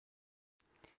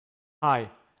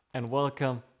Hi, and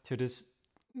welcome to this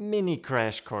mini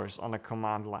crash course on the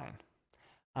command line.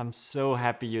 I'm so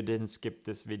happy you didn't skip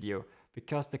this video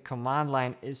because the command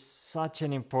line is such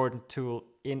an important tool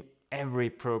in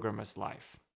every programmer's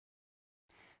life.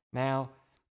 Now,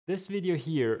 this video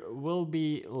here will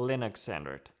be Linux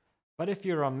centered, but if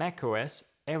you're on macOS,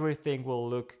 everything will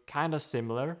look kind of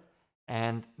similar,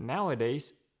 and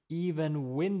nowadays,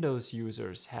 even Windows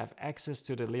users have access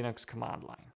to the Linux command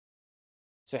line.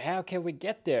 So how can we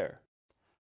get there?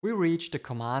 We reach the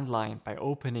command line by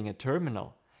opening a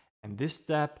terminal, and this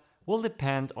step will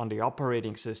depend on the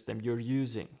operating system you're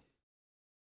using.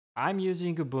 I'm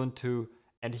using Ubuntu,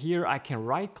 and here I can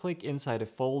right-click inside a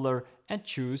folder and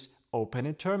choose Open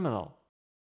in Terminal.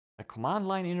 The command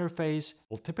line interface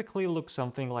will typically look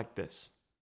something like this.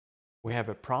 We have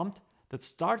a prompt that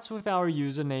starts with our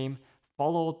username,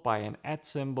 followed by an @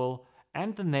 symbol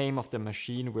and the name of the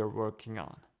machine we're working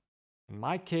on. In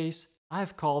my case,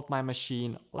 I've called my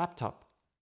machine laptop.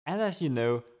 And as you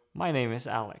know, my name is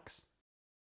Alex.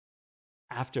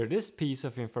 After this piece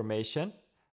of information,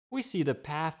 we see the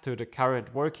path to the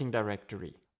current working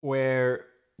directory, where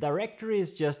directory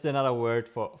is just another word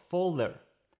for folder.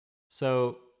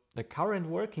 So the current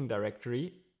working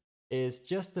directory is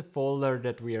just the folder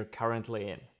that we are currently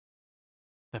in.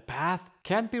 The path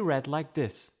can be read like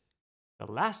this. The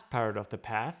last part of the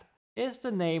path is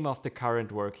the name of the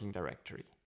current working directory.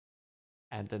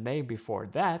 And the name before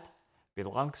that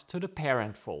belongs to the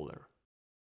parent folder.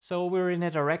 So we're in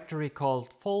a directory called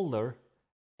folder,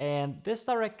 and this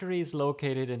directory is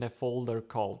located in a folder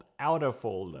called outer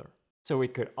folder. So we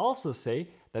could also say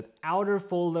that outer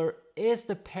folder is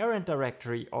the parent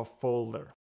directory of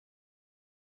folder.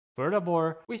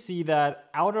 Furthermore, we see that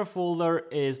outer folder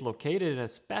is located in a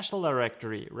special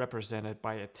directory represented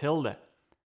by a tilde.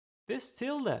 This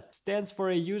tilde stands for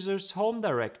a user's home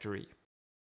directory.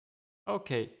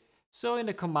 Okay, so in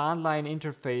the command line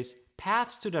interface,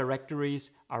 paths to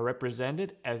directories are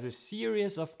represented as a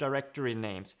series of directory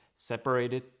names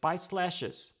separated by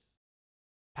slashes.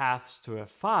 Paths to a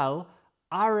file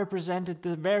are represented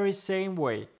the very same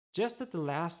way, just that the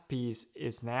last piece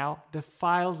is now the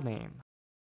file name.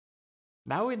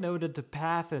 Now we know that the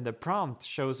path in the prompt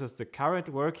shows us the current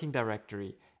working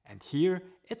directory, and here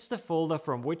it's the folder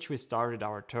from which we started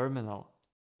our terminal.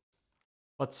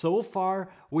 But so far,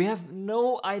 we have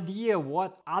no idea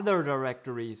what other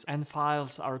directories and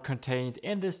files are contained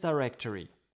in this directory.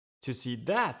 To see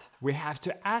that, we have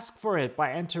to ask for it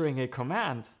by entering a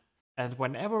command. And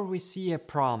whenever we see a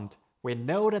prompt, we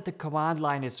know that the command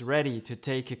line is ready to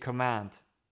take a command.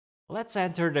 Let's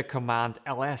enter the command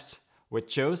ls,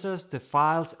 which shows us the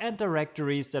files and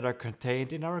directories that are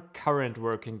contained in our current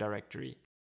working directory.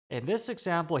 In this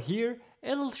example here,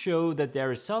 it'll show that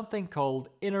there is something called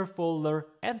inner folder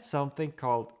and something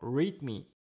called readme.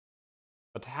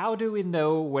 But how do we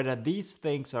know whether these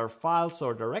things are files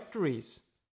or directories?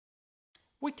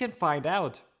 We can find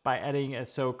out by adding a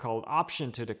so-called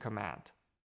option to the command.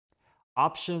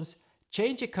 Options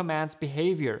change a command's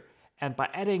behavior, and by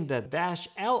adding the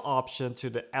 -l option to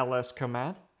the ls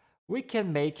command, we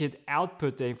can make it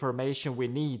output the information we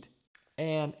need,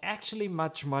 and actually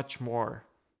much more.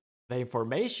 The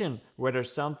information, whether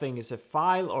something is a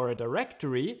file or a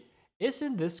directory, is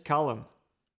in this column.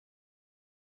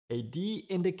 A D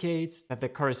indicates that the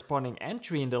corresponding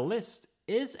entry in the list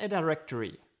is a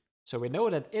directory. So we know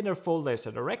that inner folder is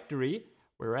a directory,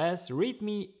 whereas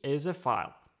readme is a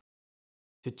file.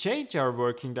 To change our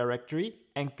working directory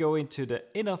and go into the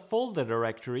inner folder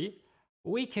directory,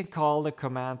 we can call the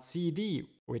command cd,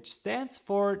 which stands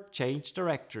for change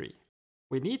directory.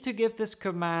 We need to give this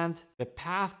command the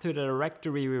path to the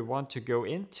directory we want to go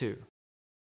into.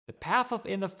 The path of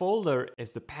inner folder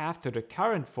is the path to the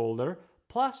current folder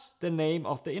plus the name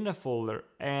of the inner folder,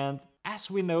 and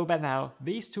as we know by now,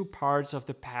 these two parts of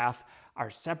the path are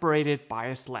separated by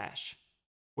a slash.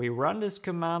 We run this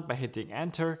command by hitting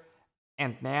enter,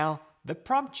 and now the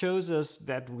prompt shows us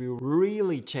that we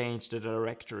really changed the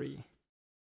directory.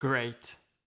 Great!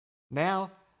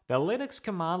 Now, the Linux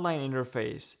command line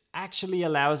interface actually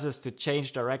allows us to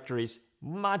change directories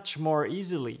much more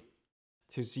easily.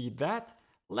 To see that,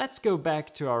 let's go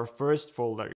back to our first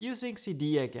folder using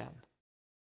cd again.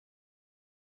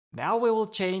 Now we will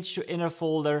change to inner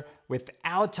folder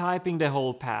without typing the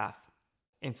whole path.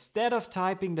 Instead of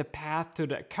typing the path to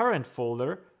the current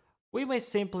folder, we may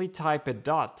simply type a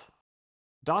dot.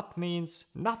 Dot means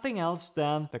nothing else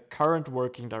than the current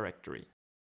working directory.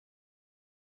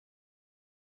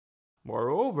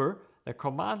 Moreover, the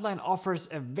command line offers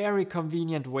a very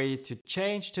convenient way to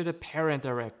change to the parent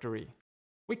directory.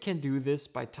 We can do this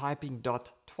by typing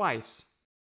dot twice.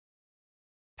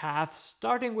 Paths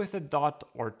starting with a dot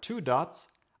or two dots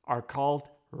are called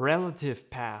relative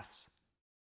paths.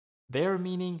 Their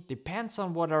meaning depends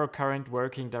on what our current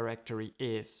working directory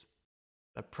is.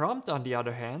 The prompt, on the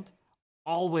other hand,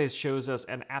 always shows us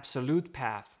an absolute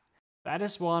path. That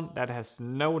is one that has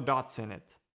no dots in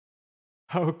it.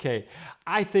 Okay,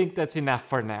 I think that's enough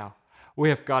for now. We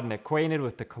have gotten acquainted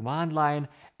with the command line,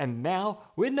 and now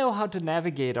we know how to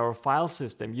navigate our file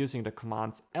system using the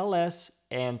commands ls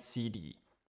and cd.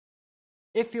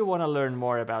 If you want to learn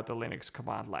more about the Linux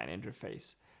command line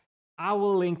interface, I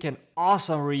will link an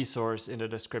awesome resource in the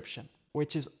description,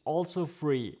 which is also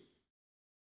free.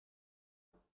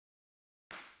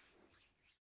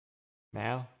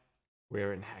 Now,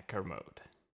 we're in hacker mode.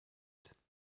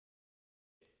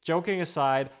 Joking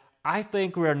aside, I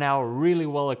think we're now really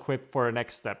well equipped for our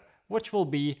next step, which will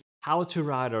be how to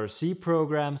write our C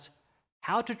programs,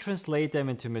 how to translate them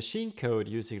into machine code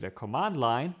using the command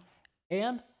line,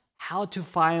 and how to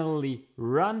finally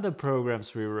run the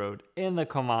programs we wrote in the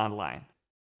command line.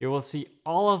 You will see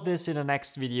all of this in the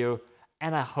next video,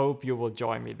 and I hope you will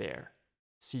join me there.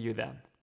 See you then.